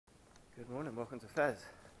Good morning, welcome to Fez.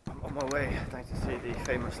 I'm on my way down to see the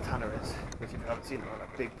famous tanneries, which if you haven't seen them are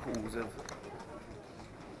like big pools of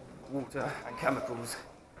water and chemicals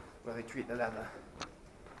where they treat the leather.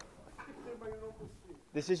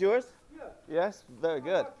 This is yours? Yeah. Yes, very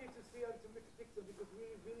good.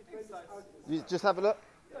 You just have a look?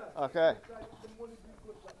 Yeah. Okay.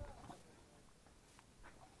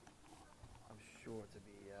 I'm sure to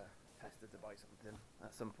be tested to buy something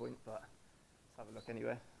at some point, but let's have a look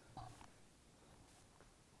anyway.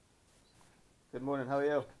 Good morning, how are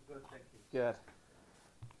you? Good, thank you. Good.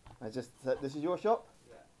 I just, this is your shop?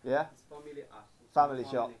 Yeah. Yeah? It's family art. Family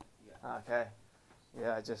shop? Yeah. Okay.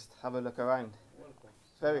 Yeah, I just have a look around. Welcome.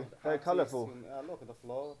 It's very colourful. Look at the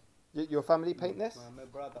floor. Your family paint this? My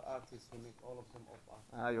brother artist, he make all of them of art.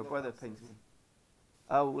 Ah, your Look, brother art painted. system.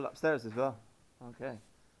 Oh, all upstairs as well. Okay.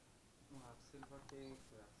 We have silver king,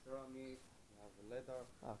 we have ceramic, we have leather.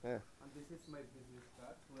 Okay. And this is my business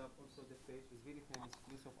card. We have also the page, it's very famous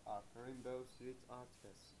piece of art, Rainbow Street Art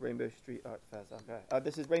Fest. Rainbow Street Art Fest. Okay.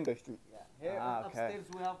 This is Rainbow Street. Yeah. Here okay. upstairs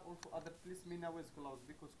we have also other place now is closed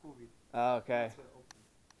because COVID. Okay. It's, open.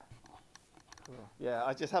 Cool. Yeah,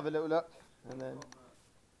 I just have a little look and then.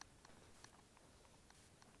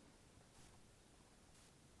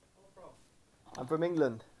 I'm from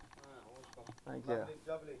England. Welcome. Thank you.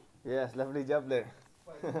 Lovely. Yes, lovely jubbly.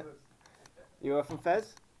 You are from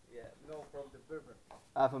Fez? Yeah, no, from the Berber.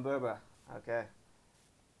 From Berber. Okay.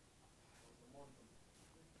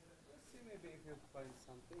 Let's see maybe if you find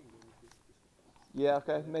something in this piece. Yeah,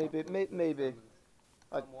 okay. Maybe.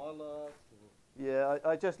 Some wallets. Yeah,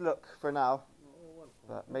 I just look for now. Oh,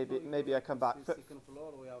 But maybe I come back. Second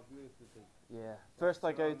floor we have beautiful things. Yeah. First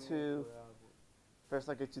I go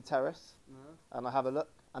to terrace and I have a look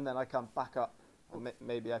and then I come back up and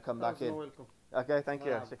maybe I come back in. Welcome. Okay, thank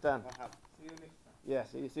you. Shukran. See you next time. Yeah,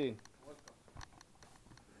 see you soon. Welcome.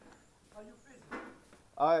 Are you busy?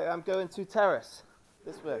 I am going to terrace.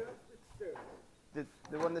 This way.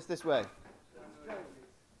 The one that's this way.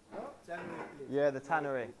 Tannery, please. Yeah, the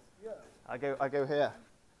tannery. Yeah. I go here.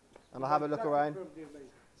 And I'll have a look around.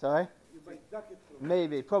 Sorry? You buy jacket from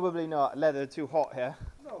Maybe, probably not. Leather too hot here.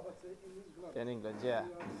 No, but in England. In England, yeah.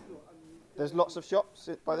 You have snow and There's lots of shops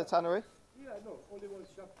by the tannery. yeah, no, only one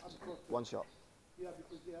shop and cotton. One shop. Yeah,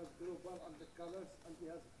 because they have global and the colors and they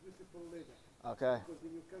have beautiful leather. Okay. Because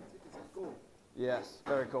in your country it's cold. Yes,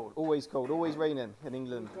 very cold. Always raining in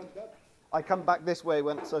England. You come back. I come back this way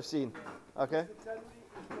once I've seen. Okay. The tannery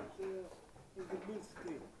is not in the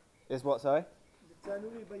mainstream. Is what, sorry? The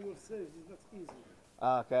tannery by yourself is not easy.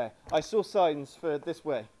 Okay. I saw signs for this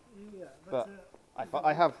way. Yeah, But but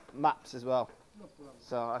I have maps as well. no problem.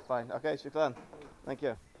 So I find. Okay, shukran. Thank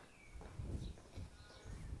you.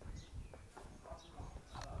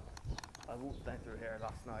 I walked down through here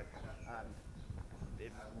last night and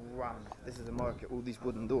it rammed. This is a market. All these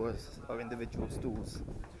wooden doors are individual stalls.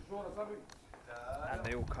 And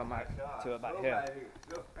they all come out to about here.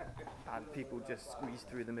 And people just squeeze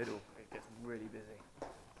through the middle. It gets really busy.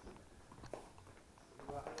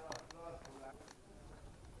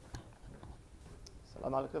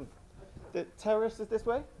 Salam alaikum. The terrace is this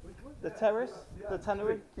way? The terrace? The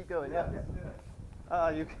tannery? Keep going, yeah. Ah,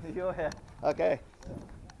 you're here. Okay.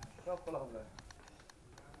 I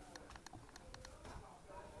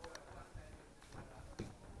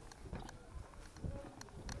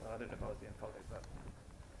don't know if I was being followed, but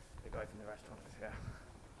the guy from the restaurant is here.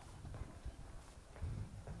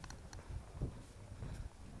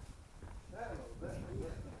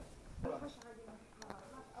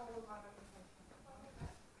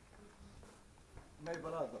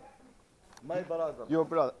 My brother. Your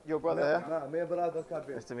brother here? My brother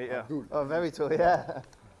Kabir. Nice to meet you. Abdul. Oh, very tall, yeah.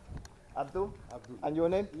 Abdul? Abdul. And your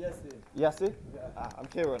name? Yes, Yassi? yeah. I'm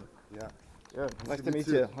Kieran. Yeah. Yeah. Nice to meet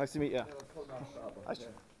you. Nice to meet you.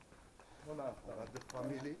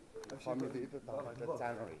 The family the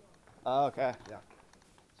tannery. Oh, okay. Yeah.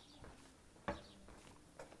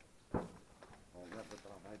 The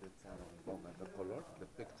tannery. The color, the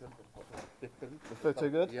picture, The photo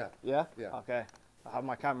good? Yeah. Yeah? Yeah. Okay. I have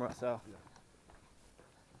my camera, so. Yeah.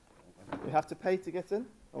 You have to pay to get in?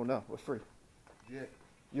 Oh no, we're free. Yeah.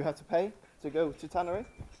 You have to pay to go to tannery?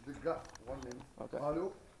 The guy, one minute. Okay.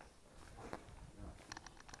 Hello.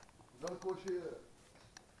 Don't push here.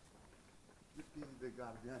 The guy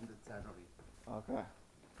behind the tannery. Okay.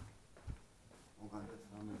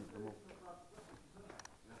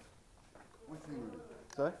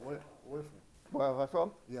 Sorry? Where from? Where am I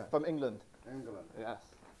from? Yeah. From England. England. Yes.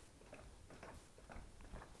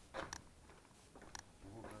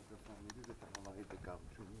 The family, the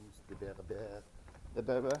cartoons, the Berber, The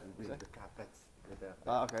Berber? the carpets, the Berber.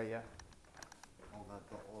 Ah, okay, yeah. On a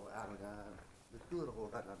all Aragon, picture,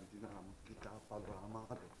 regarde la dynamo qui t'a panorama.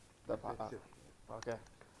 Okay.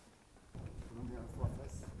 Première fois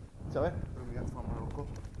face. Sorry? Première fois Morocco.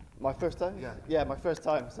 My first time? Yeah. Yeah, my first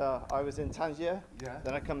time. So I was in Tangier, Yeah.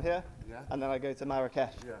 then I come here, Yeah. and then I go to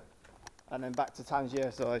Marrakesh, Yeah. and then back to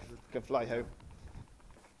Tangier so I can fly home.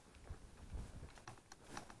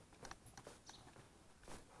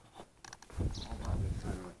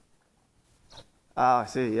 Ah, I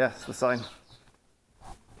see, yes, the sign.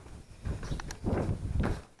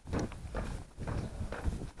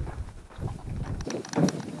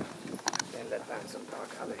 Getting led down some dark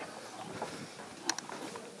alley.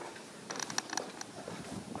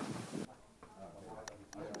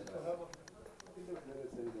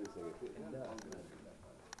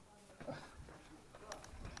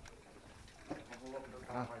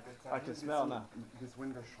 I can smell now. This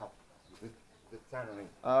window shop, the tannery.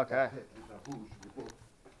 Okay.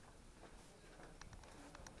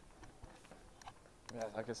 Yes,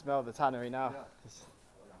 I can smell the tannery now.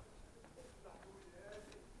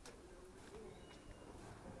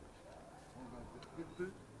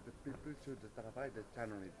 The people to the travail, the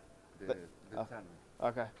tannery. The tannery.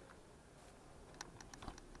 Okay.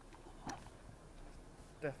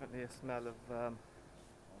 Definitely a smell of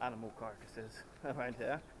animal carcasses around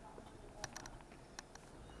here.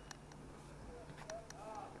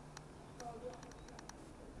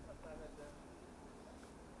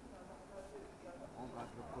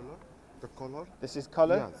 The color? This is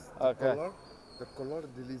colour? Yes. Okay. The color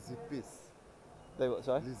de les épices. They what,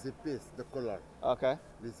 sorry? Les épices, the color. Okay.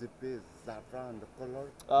 Les épices, saffron, the color,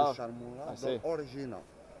 Oh, the charmoula, I see. the original.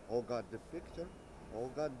 Oh God, the picture. Oh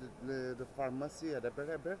God, the pharmacy, the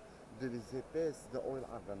berber, the les épices, the oil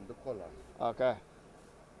argan, the color. Okay.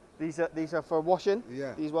 These are for washing?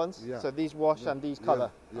 Yeah. These ones? Yeah. So these wash and these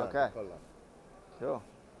colour? Yeah, Okay. the color. Sure.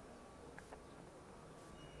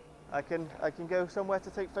 I can go somewhere to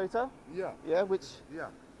take photo? Yeah. Yeah, which Yeah.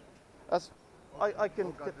 that's I can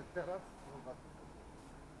Oh God, the terrace. Oh God.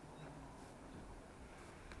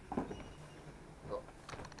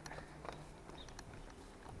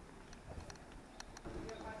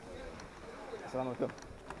 Assalamu alaikum.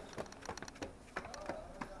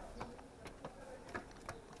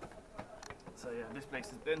 So yeah, this place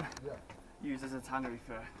has been used as a tannery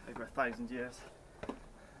for over 1,000 years.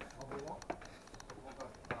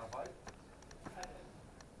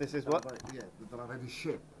 This is what? Yeah, the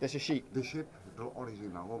shape. This is sheep. The shape, the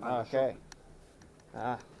original. Oh God, the Okay. shape.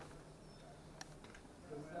 Ah.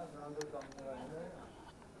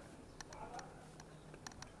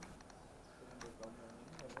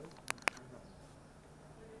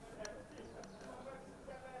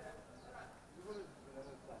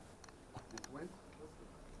 This one?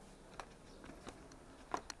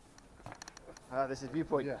 Ah, this is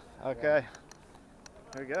viewpoint. Yeah. Okay.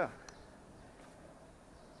 There we go.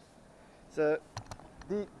 So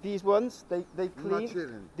these ones, they clean. Natural.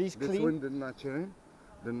 These This clean. one the natural,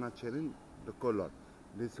 the color.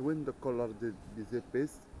 This one the color, the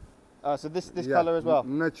paste. So this color as well.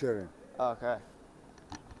 Natural. Okay.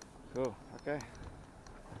 Cool. Okay.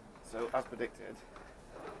 So as predicted,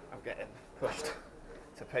 I'm getting pushed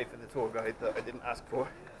to pay for the tour guide that I didn't ask for.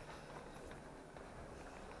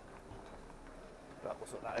 But we'll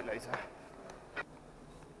sort that out later.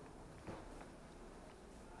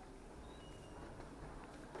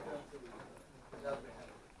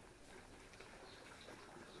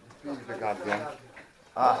 The guardian.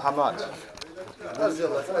 How much?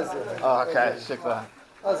 Oh, okay, shukran.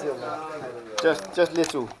 Just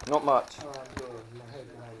little, not much.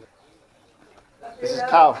 This is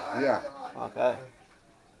cow. Yeah. Okay.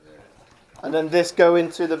 And then this go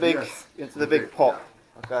into the big Yes. pot.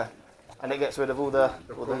 Okay. And it gets rid of all the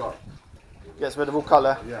Color. gets rid of all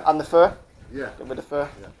colour. Yeah. And the fur. Yeah. Get rid of fur.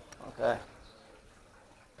 Yeah. Okay.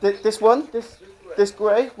 This one, this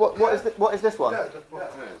grey. What is this one?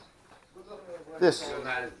 This.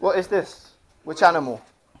 What is this? Which animal?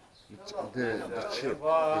 The shape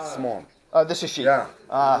is small. Oh, this is sheep. Yeah.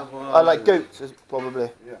 Ah, I like goats probably.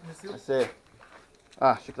 Yeah. I see.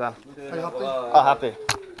 Ah, shukran. Ah, happy.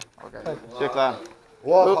 Okay. Shukran.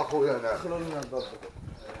 واضح أخويا.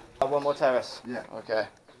 One more terrace. Yeah. Okay.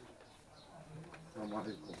 السلام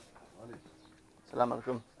عليكم. Salam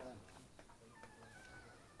alaikum.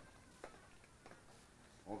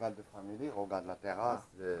 Regarde the family, regarde la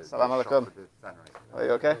terrasse. Salam the alaikum. shop, the tannery. Are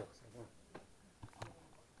you okay?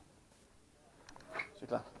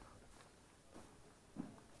 Shukran.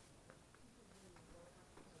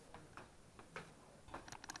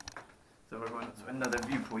 So we're going to another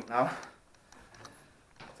viewpoint now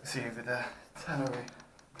to see over the tannery.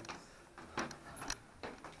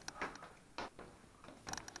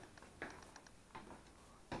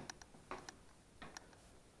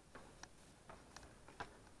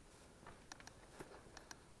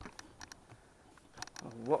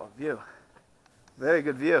 what a view. Very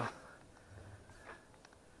good view.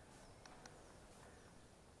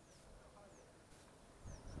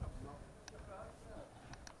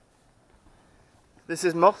 This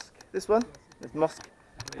is mosque, this one? This mosque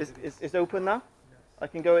is open now? I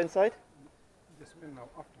can go inside? This one now,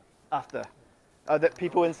 after. After. Are there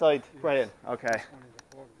people inside praying? Okay. Only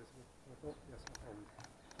the hall, this one. Yes,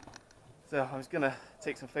 hall. So I was going to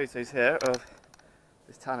take some photos here of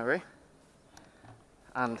this tannery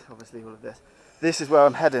and obviously all of this. This is where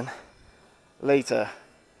I'm heading later.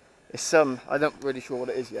 It's some, I'm not really sure what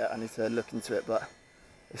it is yet, I need to look into it, but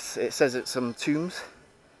it says it's some tombs.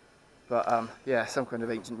 But yeah, some kind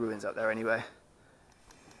of ancient ruins out there anyway.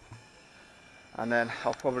 And then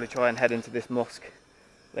I'll probably try and head into this mosque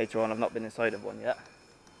later on. I've not been inside of one yet.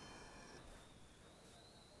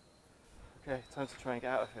 Okay, time to try and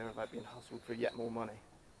get out of here without being hustled for yet more money.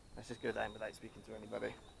 Let's just go down without speaking to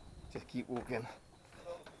anybody. Just keep walking.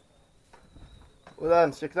 Well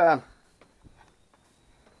done, shukran.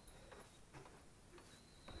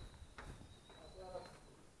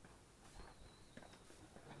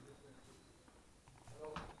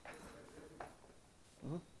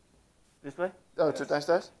 This way? Oh, to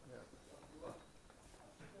downstairs? Yeah.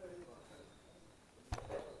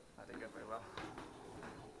 I didn't go very well.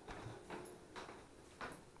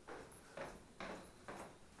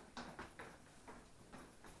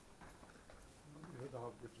 You don't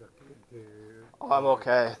have the jacket. Oh, I'm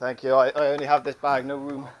okay, thank you. I only have this bag, no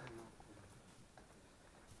room.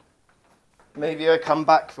 Maybe I come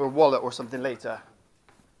back for a wallet or something later.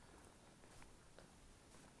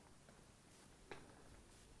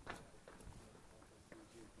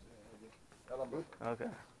 Okay.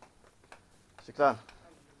 Shukran.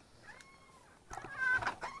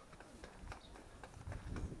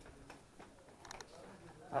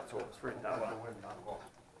 That's what was free, that one.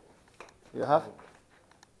 You have?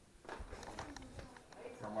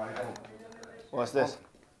 What's this?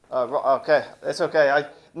 Okay, it's okay.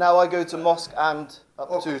 Now I go to mosque and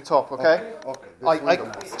up to top, okay?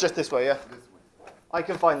 Okay. Just this way, yeah? This way. I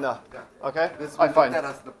can find that. Yeah. Okay? This I way, find. the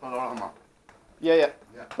terrace, the panorama. Yeah.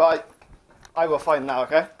 Yeah. But I will find now,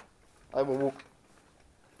 okay? I will walk.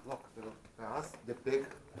 Look, the terrace, the big,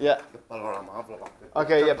 Yeah. the panorama.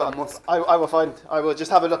 Okay, yeah, but mosque. I will find. I will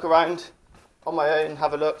just have a look around on my own,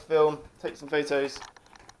 have a look, film, take some photos.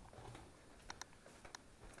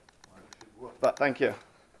 But thank you.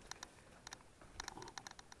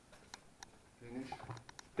 Finish.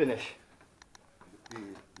 Finish. The P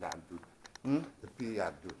Abdul. Hmm? The P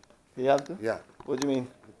Abdul. You have to? Yeah. What do you mean?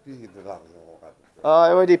 The P the guardian. I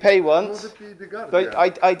already paid No, once. the P the guardian.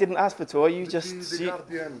 But I didn't ask for tour. You the just P the see.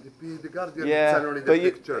 guardian. The P the guardian. Yeah, The channel, the but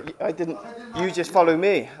picture. I didn't. You just follow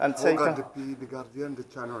me and Who take. got the P the guardian? The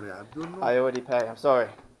channel. Abdul. No. I already pay. I'm sorry.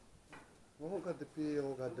 Who got the P?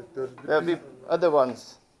 Who got the third? The There'll P? be other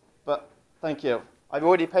ones, but thank you. I've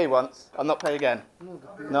already paid once. I'll not pay again. No, the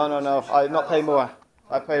P. No. I'll not pay more.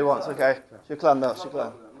 I pay once. Okay. Shukran, though.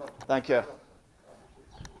 Shukran. Thank you.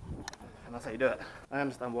 And that's how you do it. I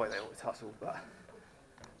understand why they always hustle, but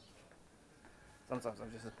sometimes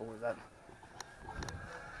I'm just as bored as them.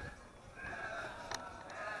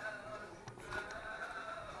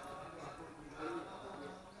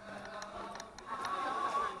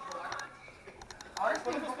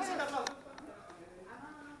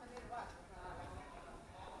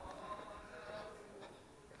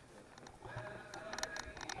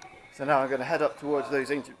 So now I'm going to head up towards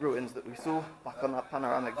those ancient ruins that we saw back on that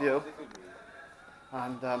panoramic view.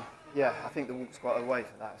 And yeah, I think the walk's quite a way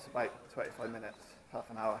for that. It's about 25 minutes, half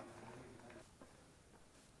an hour.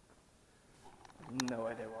 No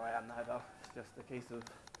idea where I am now though. It's just a case of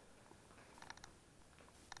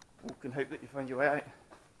walk and hope that you find your way out.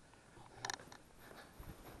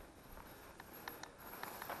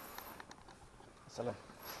 Salam.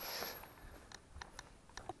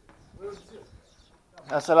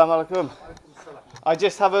 Assalamu alaikum. I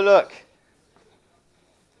just have a look.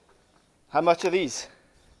 How much are these?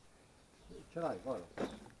 Try, go.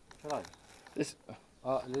 Try. This.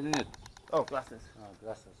 Linen. Oh, glasses.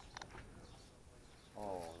 Glasses.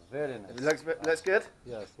 Oh, very nice. It looks good.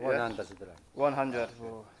 Yes, Yeah. 100 dirham. 100.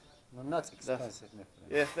 Oh. No, not expensive, my friend.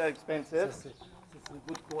 Yes, they're expensive. It's a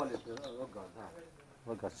good quality.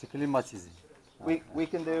 Oh God, it's clean much easy. We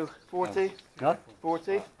can do 40. Not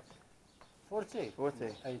 40. 40. 40.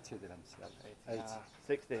 80 dirhams. 80.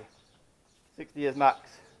 60. 60 is max.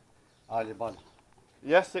 Ali Ban.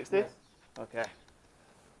 Yes, 60? Okay.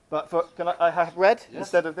 But can I have red Yes.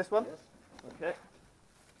 instead of this one? Yes. Okay.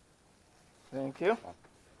 Thank you.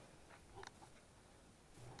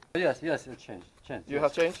 Yes, change. Do you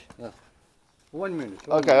have change? 1 minute.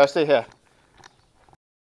 Okay, I'll stay here.